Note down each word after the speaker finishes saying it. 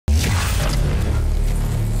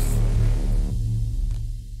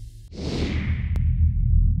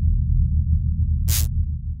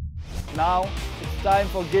Now it's time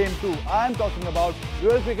for game 2. I'm talking about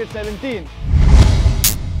Real Cricket 17.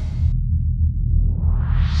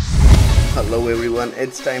 Hello everyone,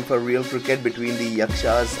 it's time for real cricket between the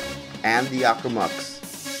Yakshas and the Akramaks.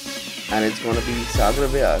 And it's gonna be Sagar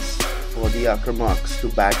Vyas for the Akramaks to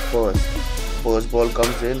bat first. First ball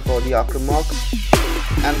comes in for the Akramaks,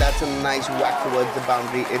 and that's a nice whack towards the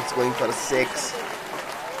boundary. It's going for a 6.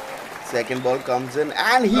 Second ball comes in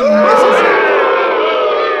and he misses it.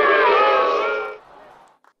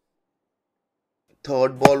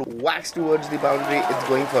 Third ball whacks towards the boundary. It's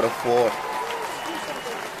going for a 4.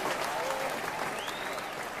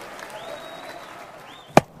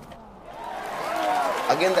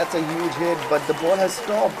 Again, that's a huge hit, but the ball has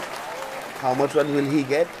stopped. How much run will he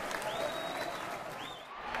get?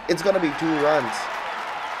 It's gonna be 2 runs.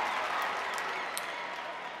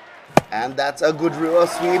 And that's a good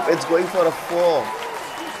reverse sweep. It's going for a 4.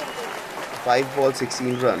 5 balls,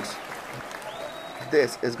 16 runs.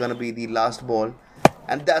 This is gonna be the last ball,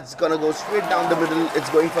 and that's gonna go straight down the middle. It's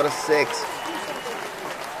going for a 6.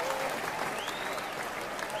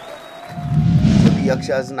 The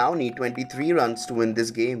Yakshas now need 23 runs to win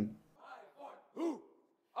this game.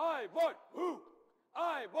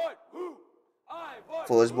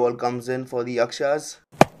 First ball comes in for the Yakshas,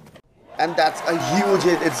 and that's a huge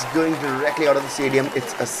hit. It's going directly out of the stadium.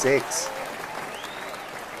 It's a 6.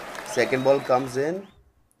 Second ball comes in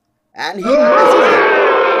and he misses it.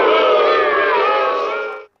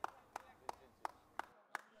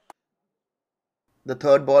 The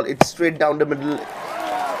third ball, it's straight down the middle.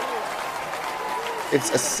 It's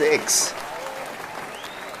a 6.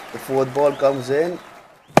 The fourth ball comes in,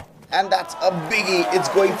 and that's a biggie. It's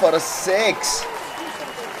going for a 6.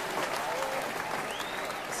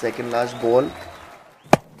 Second last ball,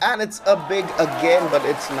 and it's a big again, but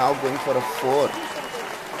it's now going for a 4.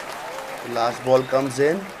 The last ball comes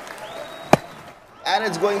in, and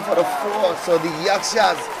it's going for a 4. So the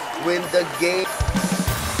Yakshas win the game.